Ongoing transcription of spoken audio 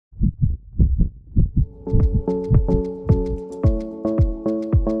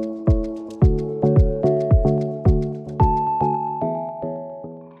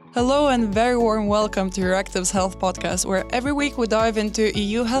very warm welcome to EURACTIV's Health Podcast, where every week we dive into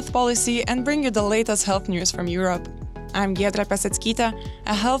EU health policy and bring you the latest health news from Europe. I'm Giedra Peseckytė,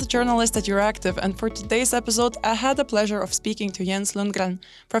 a health journalist at EURACTIV, and for today's episode, I had the pleasure of speaking to Jens Lundgren,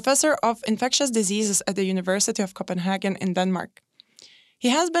 professor of infectious diseases at the University of Copenhagen in Denmark. He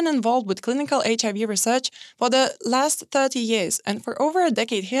has been involved with clinical HIV research for the last 30 years, and for over a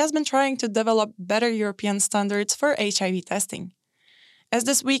decade, he has been trying to develop better European standards for HIV testing. As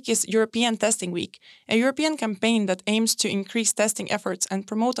this week is European Testing Week, a European campaign that aims to increase testing efforts and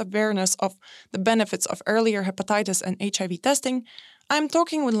promote awareness of the benefits of earlier hepatitis and HIV testing, I'm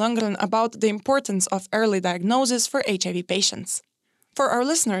talking with Lundgren about the importance of early diagnosis for HIV patients. For our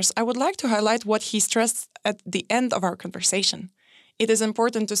listeners, I would like to highlight what he stressed at the end of our conversation. It is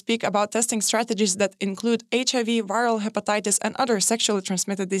important to speak about testing strategies that include HIV, viral hepatitis, and other sexually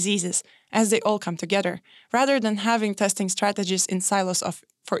transmitted diseases, as they all come together, rather than having testing strategies in silos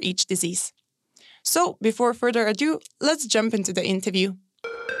for each disease. So, before further ado, let's jump into the interview.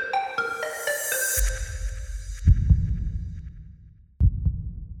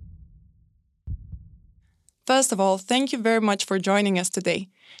 First of all, thank you very much for joining us today.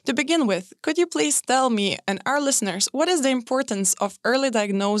 To begin with, could you please tell me and our listeners what is the importance of early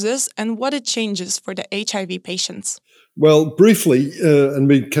diagnosis and what it changes for the HIV patients? Well, briefly, and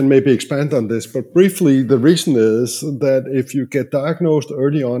we can maybe expand on this, but briefly, the reason is that if you get diagnosed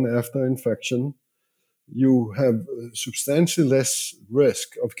early on after infection, you have substantially less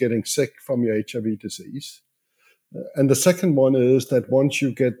risk of getting sick from your HIV disease. And the second one is that once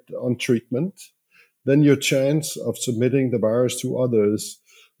you get on treatment, then your chance of submitting the virus to others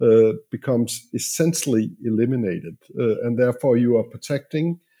becomes essentially eliminated. And therefore, you are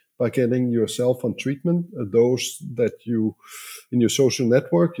protecting by getting yourself on treatment, those that you, in your social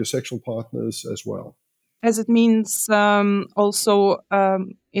network, your sexual partners as well. As it means also,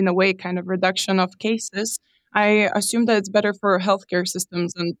 in a way, kind of reduction of cases, I assume that it's better for healthcare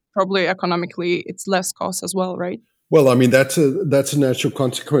systems and probably economically it's less cost as well, right? Well, I mean, that's a natural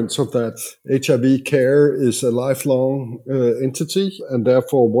consequence of that. HIV care is a lifelong entity, and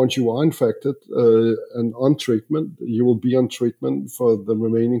therefore, once you are infected and on treatment, you will be on treatment for the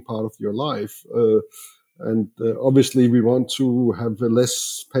remaining part of your life. And obviously, we want to have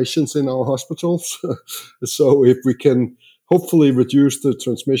less patients in our hospitals. So if we can hopefully reduce the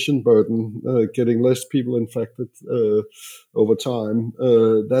transmission burden, getting less people infected over time,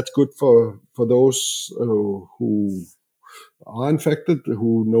 that's good for those who are infected,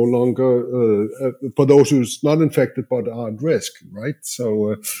 who no longer, for those who's not infected but are at risk, right?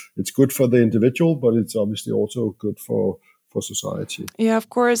 So it's good for the individual, but it's obviously also good for society. Yeah, of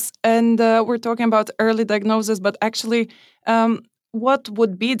course. And we're talking about early diagnosis, but actually, what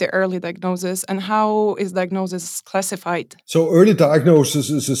would be the early diagnosis and how is diagnosis classified? So early diagnosis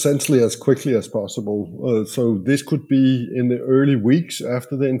is essentially as quickly as possible. So this could be in the early weeks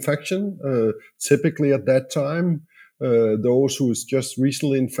after the infection. Typically at that time, those who is just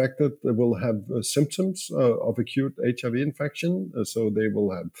recently infected will have symptoms of acute HIV infection. So they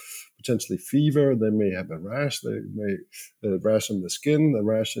will have potentially fever, they may have a rash, they may rash on the skin, a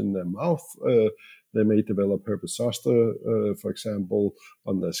rash in their mouth. They may develop herpes zoster, for example,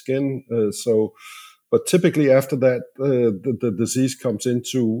 on their skin. But typically after that, the disease comes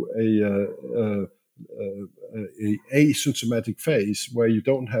into a asymptomatic phase where you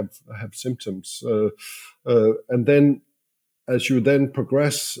don't have symptoms. And then as you then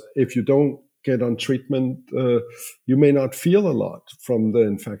progress, if you don't get on treatment, you may not feel a lot from the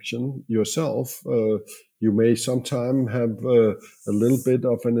infection yourself. You may sometimes have a little bit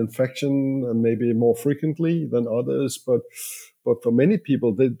of an infection, maybe more frequently than others, but for many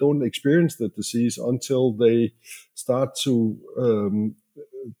people, they don't experience the disease until they start to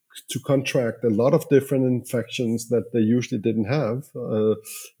contract a lot of different infections that they usually didn't have,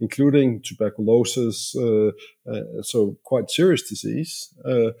 including tuberculosis, so quite serious disease.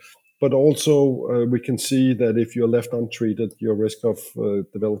 But also, we can see that if you're left untreated, your risk of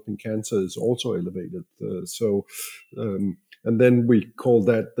developing cancer is also elevated. And then we call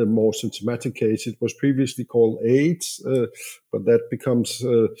that the more symptomatic case. It was previously called AIDS, but that becomes,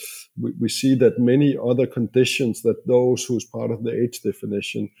 we see that many other conditions that those who's part of the AIDS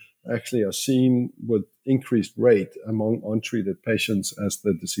definition actually are seen with increased rate among untreated patients as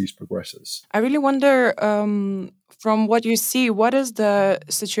the disease progresses. I really wonder, from what you see, what is the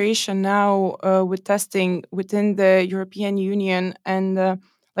situation now with testing within the European Union? And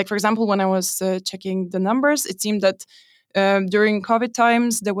like, for example, when I was checking the numbers, it seemed that during COVID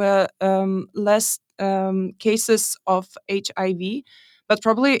times, there were less cases of HIV. but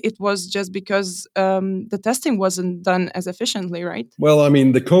probably it was just because the testing wasn't done as efficiently, right? Well, I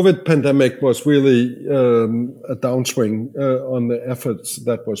mean, the COVID pandemic was really a downswing on the efforts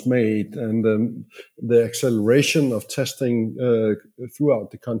that was made, and the acceleration of testing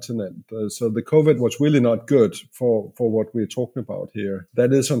throughout the continent. So the COVID was really not good for what we're talking about here.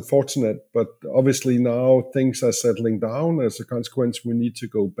 That is unfortunate, but obviously now things are settling down. As a consequence, we need to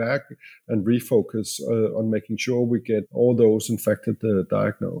go back and refocus on making sure we get all those infected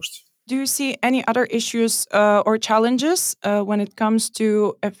diagnosed. Do you see any other issues or challenges when it comes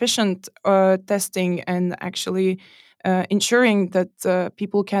to efficient testing and actually ensuring that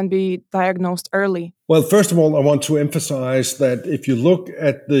people can be diagnosed early? Well, first of all, I want to emphasize that if you look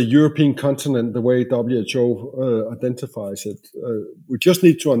at the European continent, the way WHO identifies it, we just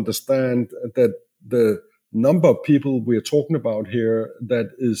need to understand that the number of people we're talking about here that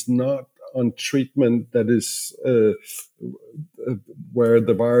is not on treatment, that is where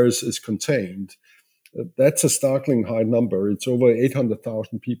the virus is contained, that's a startling high number. It's over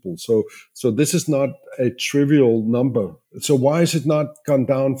 800,000 people. So this is not a trivial number. So why has it not gone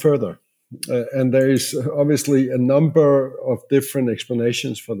down further? And there is obviously a number of different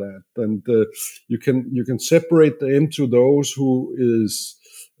explanations for that. And you can separate them into those who is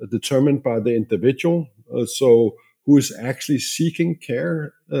determined by the individual. So who is actually seeking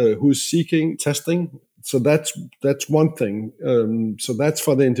care, who's seeking testing. So that's one thing. So that's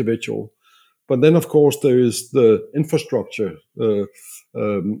for the individual. But then, of course, there is the infrastructure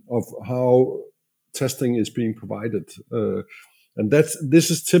of how testing is being provided. And this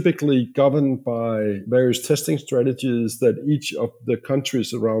is typically governed by various testing strategies that each of the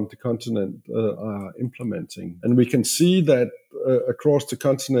countries around the continent are implementing. And we can see that across the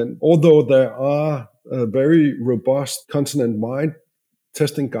continent, although there are very robust continent-wide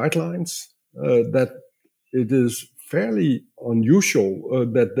testing guidelines, that it is fairly unusual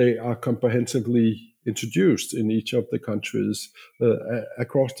that they are comprehensively introduced in each of the countries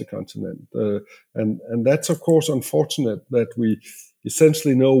across the continent. And that's, of course, unfortunate that we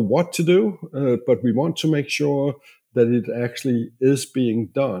essentially know what to do, but we want to make sure that it actually is being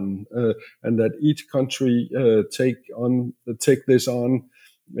done, and that each country take this on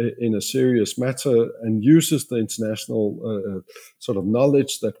in a serious matter and uses the international sort of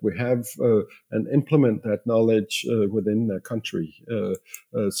knowledge that we have and implement that knowledge within their country.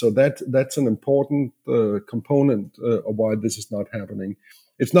 So that's an important component of why this is not happening.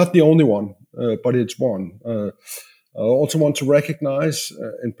 It's not the only one, but it's one. I also want to recognize,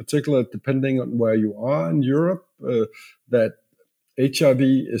 in particular, depending on where you are in Europe, that HIV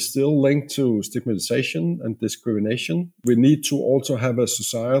is still linked to stigmatization and discrimination. We need to also have a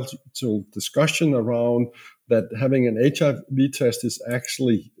societal discussion around that having an HIV test is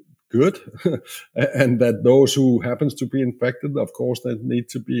actually good and that those who happens to be infected, of course, they need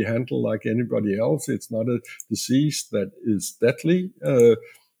to be handled like anybody else. It's not a disease that is deadly.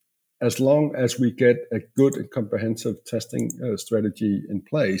 As long as we get a good and comprehensive testing strategy in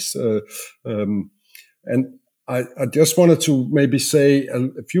place. And I just wanted to maybe say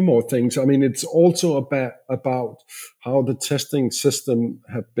a few more things. I mean, it's also about how the testing system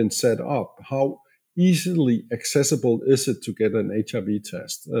have been set up. How easily accessible is it to get an HIV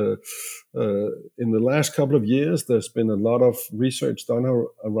test? In the last couple of years, there's been a lot of research done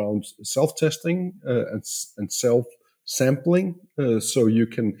around self-testing and self-sampling. So you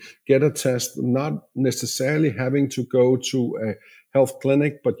can get a test not necessarily having to go to a health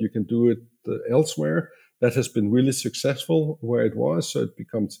clinic, but you can do it elsewhere. That has been really successful where it was, so it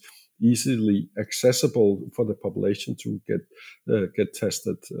becomes easily accessible for the population to get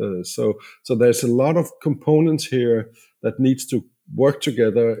tested. So there's a lot of components here that needs to work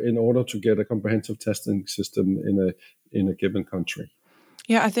together in order to get a comprehensive testing system in a given country.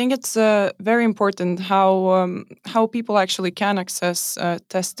 Yeah, I think it's very important how people actually can access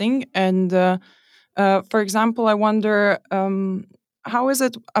testing. And for example, I wonder. How is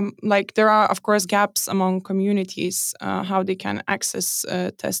it, like there are, of course, gaps among communities, how they can access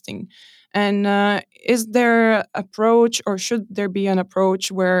testing? And is there approach or should there be an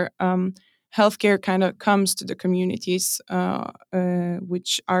approach where healthcare kind of comes to the communities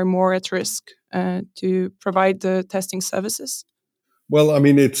which are more at risk to provide the testing services? Well, I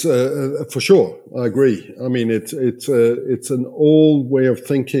mean, it's for sure. I agree. I mean, it's an old way of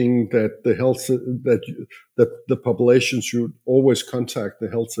thinking that the population should always contact the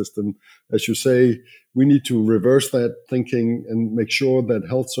health system. As you say, we need to reverse that thinking and make sure that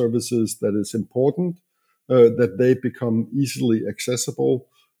health services that is important, that they become easily accessible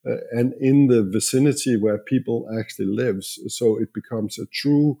and in the vicinity where people actually live. So it becomes a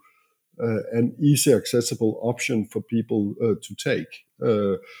true an easy accessible option for people to take.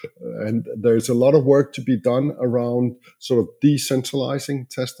 And there's a lot of work to be done around sort of decentralizing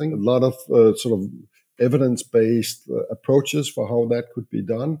testing, a lot of sort of evidence-based approaches for how that could be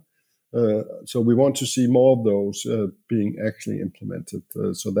done. So we want to see more of those being actually implemented.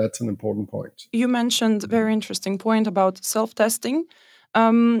 So that's an important point. You mentioned a very interesting point about self-testing.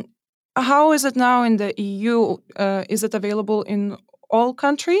 How is it now in the EU? Is it available in all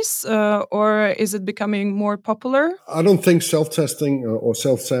countries, or is it becoming more popular? I don't think self-testing or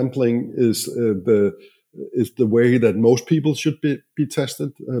self-sampling is the way that most people should be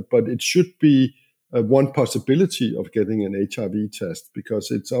tested, but it should be one possibility of getting an HIV test,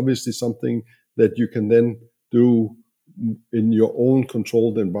 because it's obviously something that you can then do in your own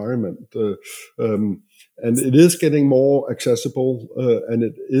controlled environment. And it is getting more accessible, and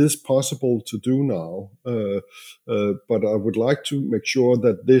it is possible to do now. But I would like to make sure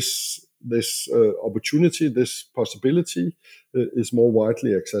that this opportunity, this possibility, is more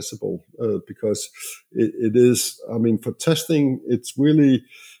widely accessible, because it is. I mean, for testing, it's really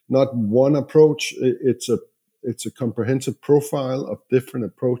not one approach. It's a comprehensive profile of different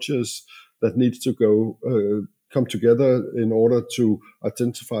approaches that needs to come together in order to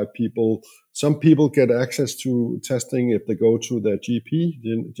identify people. Some people get access to testing if they go to their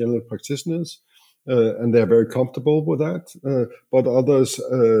GP, general practitioners, and they're very comfortable with that. But others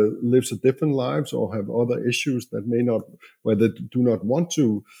live different lives or have other issues that where they do not want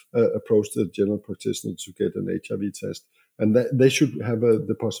to approach the general practitioner to get an HIV test. And they should have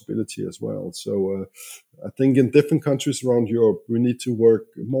the possibility as well. So I think in different countries around Europe, we need to work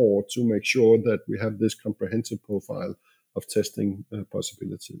more to make sure that we have this comprehensive profile of testing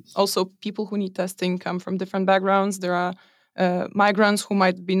possibilities. Also, people who need testing come from different backgrounds. There are migrants who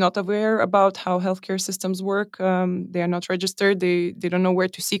might be not aware about how healthcare systems work. They are not registered. They don't know where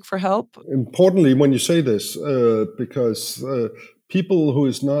to seek for help. Importantly, when you say this, because people who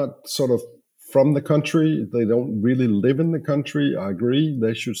is not sort of from the country, they don't really live in the country, I agree,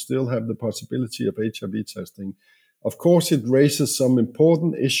 they should still have the possibility of HIV testing. Of course, it raises some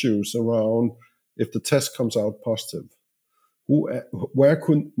important issues around if the test comes out positive. Where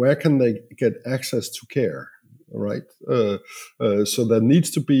can they get access to care, right? So there needs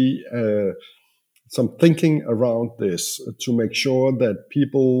to be some thinking around this to make sure that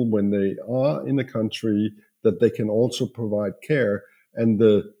people, when they are in the country, that they can also provide care. And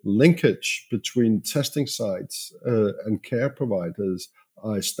the linkage between testing sites and care providers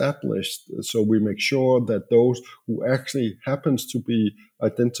are established. So we make sure that those who actually happens to be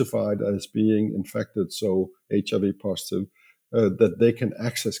identified as being infected, so HIV positive, that they can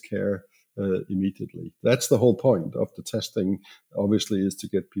access care immediately. That's the whole point of the testing, obviously, is to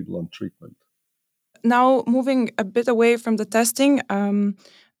get people on treatment. Now, moving a bit away from the testing,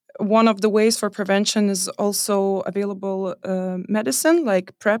 one of the ways for prevention is also available medicine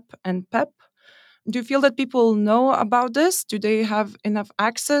like PrEP and PEP. Do you feel that people know about this? Do they have enough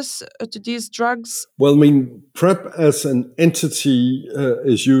access to these drugs? Well, I mean, PrEP as an entity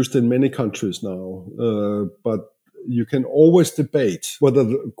is used in many countries now, but you can always debate whether,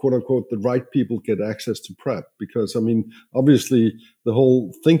 quote unquote, the right people get access to PrEP. Because, I mean, obviously, the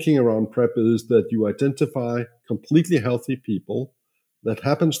whole thinking around PrEP is that you identify completely healthy people that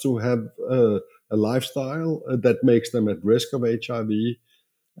happens to have a lifestyle that makes them at risk of HIV.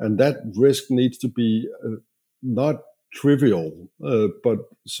 And that risk needs to be not trivial, but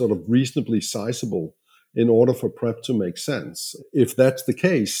sort of reasonably sizable in order for PrEP to make sense. If that's the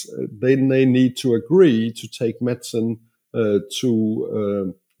case, then they need to agree to take medicine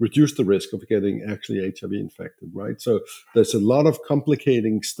to reduce the risk of getting actually HIV infected, right? So there's a lot of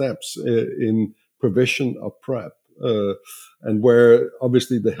complicating steps in provision of PrEP. And where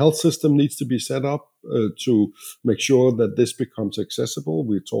obviously the health system needs to be set up to make sure that this becomes accessible.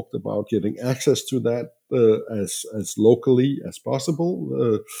 We talked about getting access to that as locally as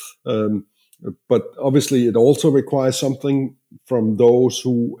possible. But obviously it also requires something from those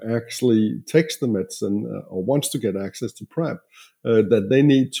who actually takes the medicine or wants to get access to PrEP, that they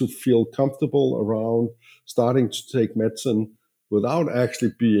need to feel comfortable around starting to take medicine without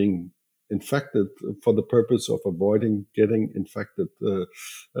actually being infected for the purpose of avoiding getting infected.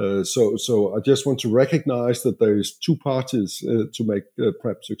 So I just want to recognize that there is two parties to make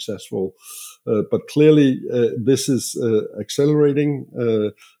PrEP successful. But clearly this is accelerating.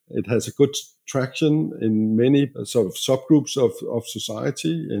 It has a good traction in many sort of subgroups of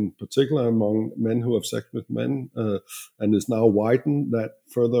society, in particular among men who have sex with men, and is now widened that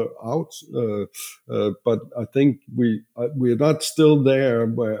further out. But I think we're not still there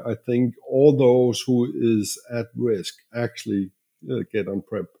where I think all those who is at risk actually get on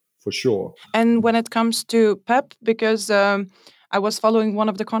PrEP for sure. And when it comes to PEP, because I was following one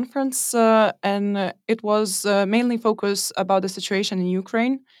of the conference and it was mainly focused about the situation in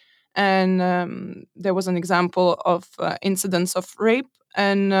Ukraine. And there was an example of incidents of rape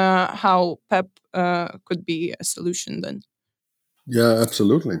and how PEP could be a solution then. Yeah,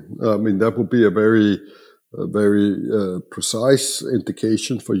 absolutely. I mean, that would be a very precise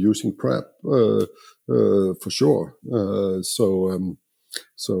indication for using PrEP, for sure.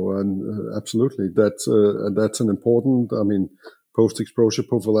 Absolutely, that's an important. I mean, post-exposure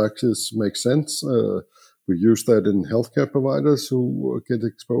prophylaxis makes sense. We use that in healthcare providers who get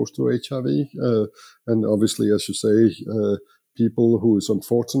exposed to HIV, and obviously, as you say, people who is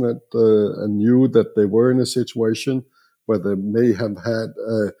unfortunate and knew that they were in a situation where they may have had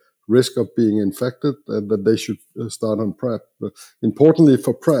a risk of being infected, that they should start on PrEP. Importantly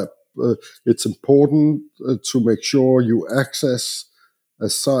for PrEP, it's important to make sure you access a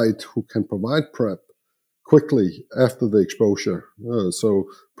site who can provide PrEP quickly after the exposure. So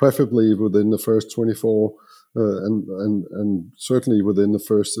preferably within the first 24 and certainly within the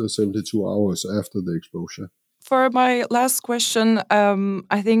first 72 hours after the exposure. For my last question,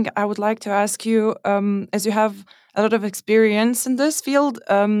 I think I would like to ask you, as you have a lot of experience in this field,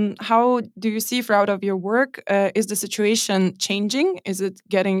 how do you see throughout of your work, is the situation changing? Is it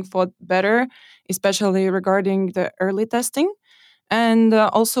getting better, especially regarding the early testing? And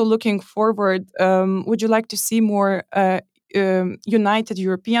also looking forward, would you like to see more united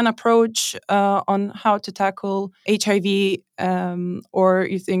European approach on how to tackle HIV, or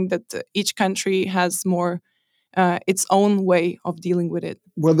you think that each country has more its own way of dealing with it?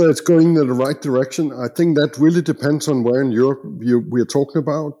 Whether it's going in the right direction, I think that really depends on where in Europe we're talking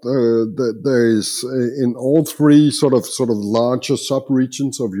about. There is in all three sort of larger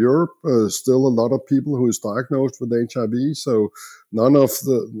sub-regions of Europe still a lot of people who is diagnosed with HIV. So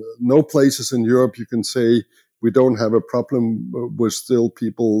no places in Europe you can say we don't have a problem with still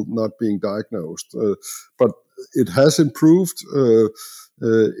people not being diagnosed. But it has improved.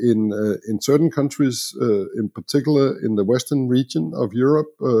 In certain countries, in particular in the western region of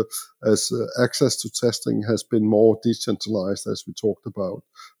Europe, as access to testing has been more decentralized, as we talked about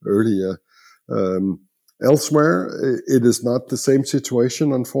earlier. Elsewhere, it is not the same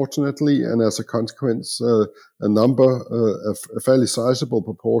situation, unfortunately, and as a consequence, a fairly sizable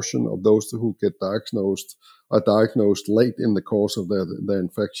proportion of those who get diagnosed are diagnosed late in the course of their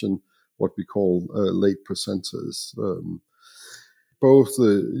infection, what we call late presenters. Both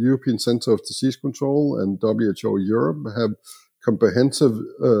the European Centre of Disease Control and WHO Europe have comprehensive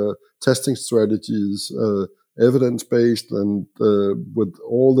testing strategies, evidence-based and with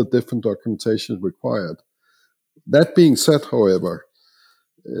all the different documentation required. That being said, however,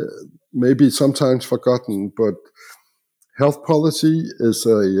 maybe sometimes forgotten, but health policy is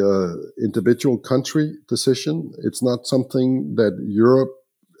a individual country decision. It's not something that Europe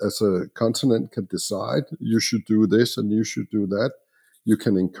as a continent can decide. You should do this and you should do that. You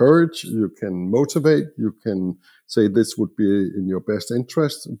can encourage, you can motivate, you can say this would be in your best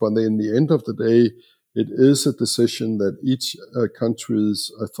interest. But in the end of the day, it is a decision that each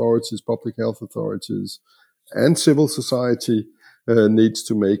country's authorities, public health authorities, and civil society needs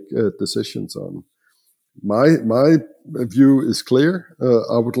to make decisions on. My view is clear.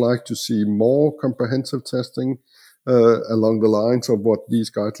 I would like to see more comprehensive testing along the lines of what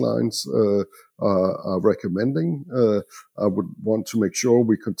these guidelines are recommending. I would want to make sure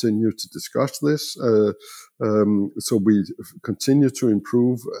we continue to discuss this, so we continue to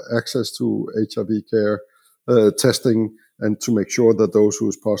improve access to HIV care testing, and to make sure that those who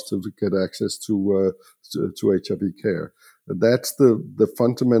is positive get access to HIV care. That's the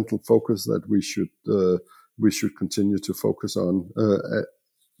fundamental focus that we should continue to focus on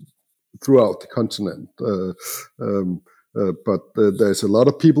throughout the continent. But there's a lot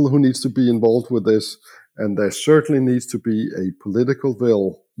of people who needs to be involved with this, and there certainly needs to be a political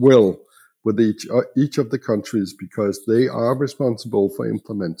will with each of the countries, because they are responsible for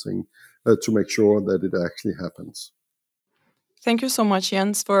implementing to make sure that it actually happens. Thank you so much,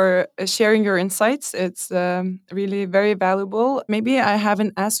 Jens, for sharing your insights. It's really very valuable. Maybe I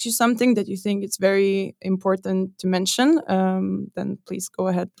haven't asked you something that you think it's very important to mention. Then please go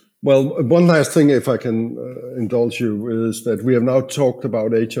ahead. Well, one last thing, if I can indulge you, is that we have now talked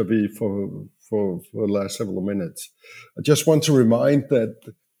about HIV for the last several minutes. I just want to remind that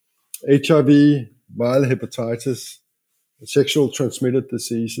HIV, viral hepatitis, sexual transmitted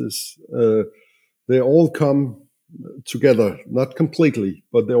diseases, they all come together, not completely,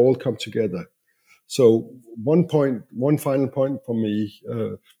 but they all come together. So one final point for me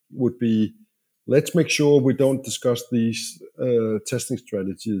would be, let's make sure we don't discuss these testing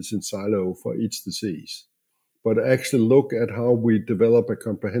strategies in silo for each disease, but actually look at how we develop a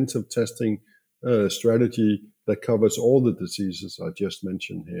comprehensive testing strategy that covers all the diseases I just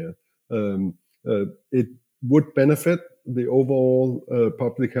mentioned here. It would benefit the overall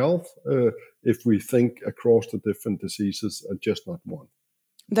public health if we think across the different diseases and just not one.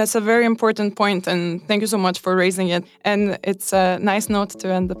 That's a very important point, and thank you so much for raising it. And it's a nice note to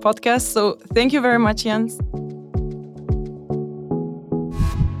end the podcast. So thank you very much, Jens.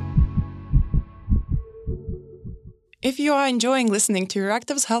 If you are enjoying listening to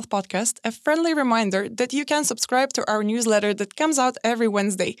EURACTIV's Health Podcast, a friendly reminder that you can subscribe to our newsletter that comes out every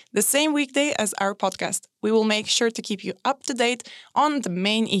Wednesday, the same weekday as our podcast. We will make sure to keep you up to date on the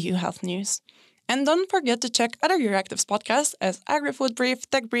main EU health news. And don't forget to check other EURACTIV's podcasts as AgriFood Brief,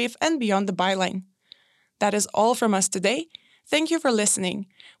 Tech Brief, and Beyond the Byline. That is all from us today. Thank you for listening.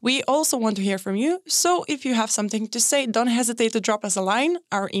 We also want to hear from you, so if you have something to say, don't hesitate to drop us a line.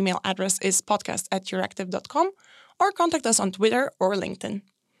 Our email address is podcast@euractiv.com. or contact us on Twitter or LinkedIn.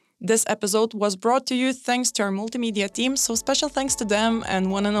 This episode was brought to you thanks to our multimedia team, so special thanks to them and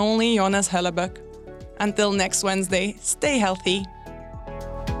one and only Jonas Hellebuck. Until next Wednesday, stay healthy.